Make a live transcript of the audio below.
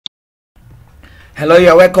Hello,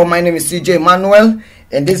 you're welcome. My name is CJ Emmanuel.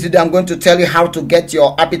 In this video, I'm going to tell you how to get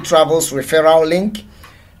your Appi Travels referral link.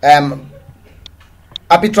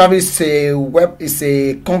 Appi Travel is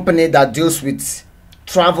a company that deals with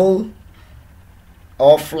travel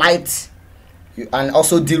or flight and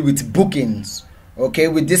also deal with bookings. Okay,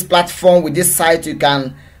 with this platform, with this site, you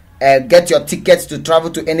can get your tickets to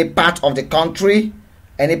travel to any part of the country,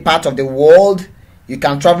 any part of the world. You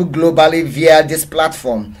can travel globally via this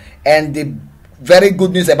platform. And the very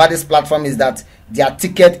good news about this platform is that their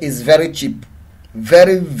ticket is very cheap,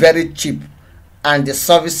 very cheap, and the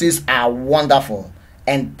services are wonderful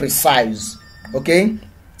and precise. Okay,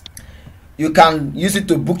 you can use it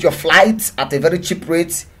to book your flights at a very cheap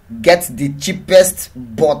rate, get the cheapest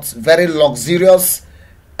but very luxurious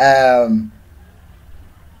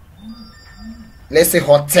let's say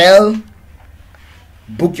hotel,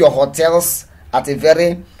 book your hotels at a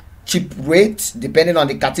very cheap rate depending on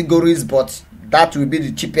the categories, but that will be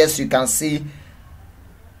the cheapest you can see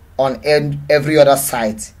on every other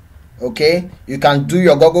site. Okay, you can do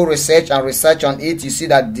your Google research and research on it. You see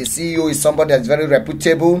that the CEO is somebody that's very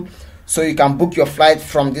reputable, so you can book your flight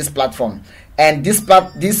from this platform. And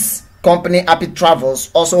this company Appi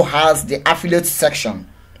Travels also has the affiliate section.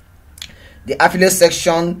 The affiliate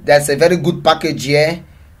section, there's a very good package here.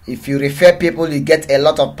 If you refer people, you get a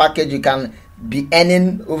lot of package. You can be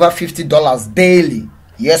earning over $50 daily.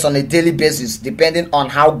 Yes, on a daily basis, depending on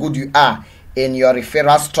how good you are in your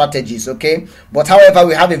referral strategies. Okay, but however,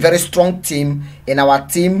 we have a very strong team. In our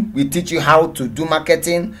team, we teach you how to do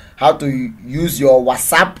marketing, how to use your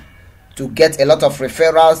WhatsApp to get a lot of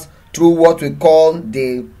referrals through what we call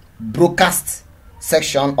the broadcast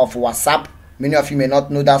section of WhatsApp. Many of you may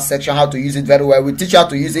not know that section, how to use it very well. We teach you how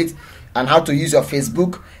to use it and how to use your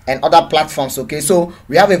Facebook and other platforms. Okay, so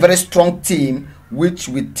we have a very strong team which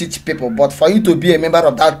we teach people. But for you to be a member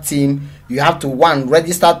of that team, you have to, one,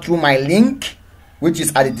 register through my link, which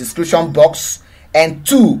is at the description box, and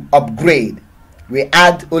two, upgrade. We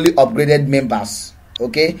add only upgraded members.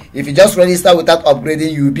 Okay, if you just register without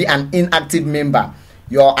upgrading, you will be an inactive member.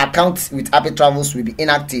 Your account with Appi Travels will be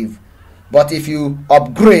inactive. But if you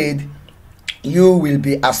upgrade, you will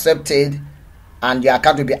be accepted and your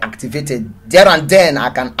account will be activated. There and then I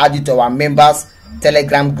can add you to our members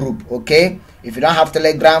Telegram group. Okay, if you don't have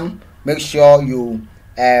Telegram, make sure you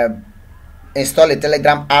install a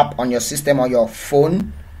Telegram app on your system or your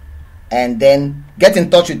phone, and then get in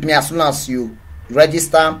touch with me as soon as you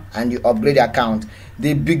register and you upgrade the account.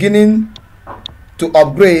 The beginning to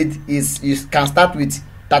upgrade is, you can start with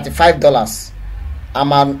 $35.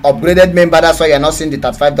 I'm an upgraded member, that's why you're not seeing the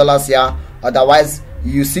 $35 here. Otherwise,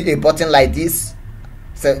 you see a button like this.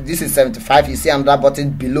 So this is $75. You see another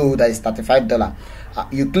button below that is $35.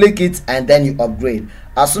 You click it and then you upgrade.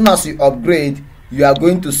 As soon as you upgrade, you are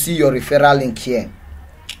going to see your referral link here.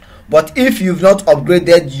 But if you've not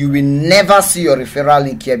upgraded, you will never see your referral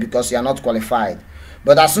link here because you are not qualified.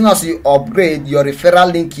 But as soon as you upgrade, your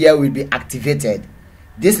referral link here will be activated.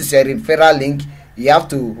 This is your referral link. You have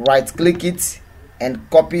to right click it and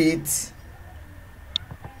copy it.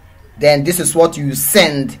 Then this is what you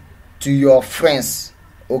send to your friends.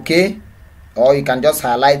 Okay, or you can just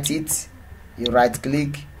highlight it, you right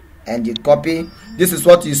click and you copy. This is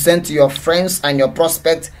what you send to your friends and your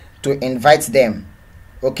prospect to invite them.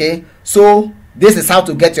 Okay, so this is how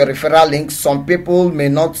to get your referral link. Some people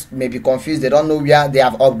may be confused. They don't know where they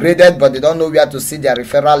have upgraded, but they don't know where to see their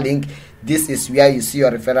referral link. This is where you see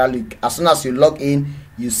your referral link. As soon as you log in,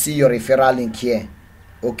 you see your referral link here.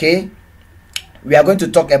 Okay, we are going to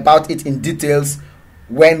talk about it in details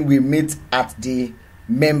when we meet at the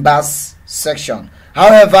members section.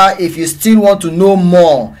 However, if you still want to know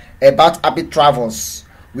more about Appi Travels,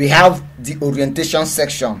 we have the orientation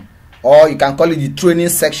section, or you can call it the training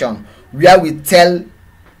section, where we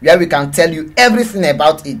can tell you everything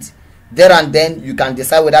about it. There and then you can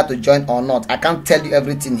decide whether to join or not. I can't tell you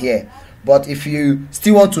everything here, but if you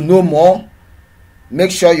still want to know more,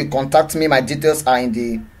 make sure you contact me. My details are in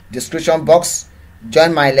the description box.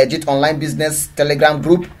 Join my Legit Online Business Telegram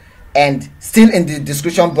group, and still in the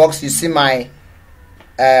description box you see my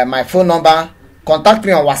my phone number. Contact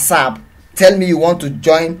me on WhatsApp. Tell me you want to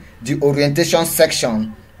join the orientation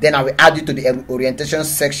section, then I will add you to the orientation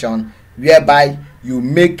section, whereby you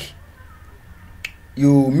make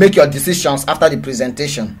your decisions after the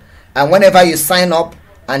presentation. And whenever you sign up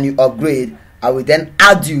and you upgrade, I will then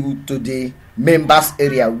add you to the members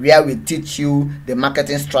area where we teach you the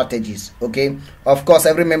marketing strategies. Okay, of course,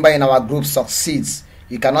 every member in our group succeeds.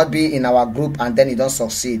 You cannot be in our group and then you don't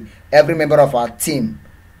succeed. Every member of our team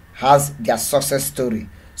has their success story.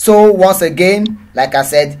 So once again, like I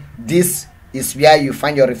said, this is where you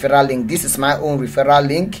find your referral link. This is my own referral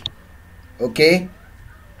link. Okay,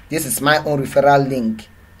 this is my own referral link.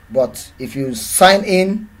 But if you sign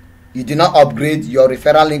in, you do not upgrade, your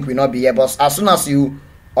referral link will not be here. But as soon as you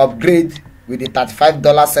upgrade with the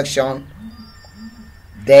 $35 section,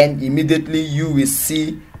 then immediately you will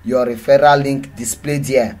see your referral link displayed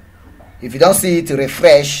here. If you don't see it,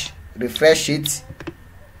 refresh it,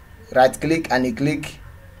 right click and you click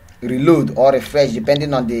reload or refresh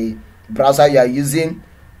depending on the browser you are using,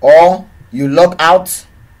 or you log out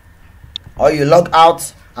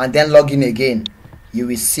and then log in again. You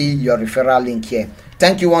will see your referral link here.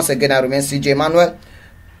 Thank you once again. I remain CJ Emmanuel.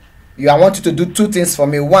 I want you to do two things for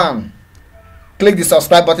me. One, click the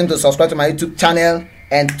subscribe button to subscribe to my YouTube channel,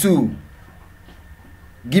 and two,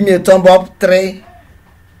 give me a thumb up. Three,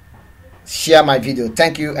 share my video.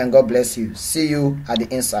 Thank you and God bless you. See you at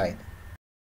the inside.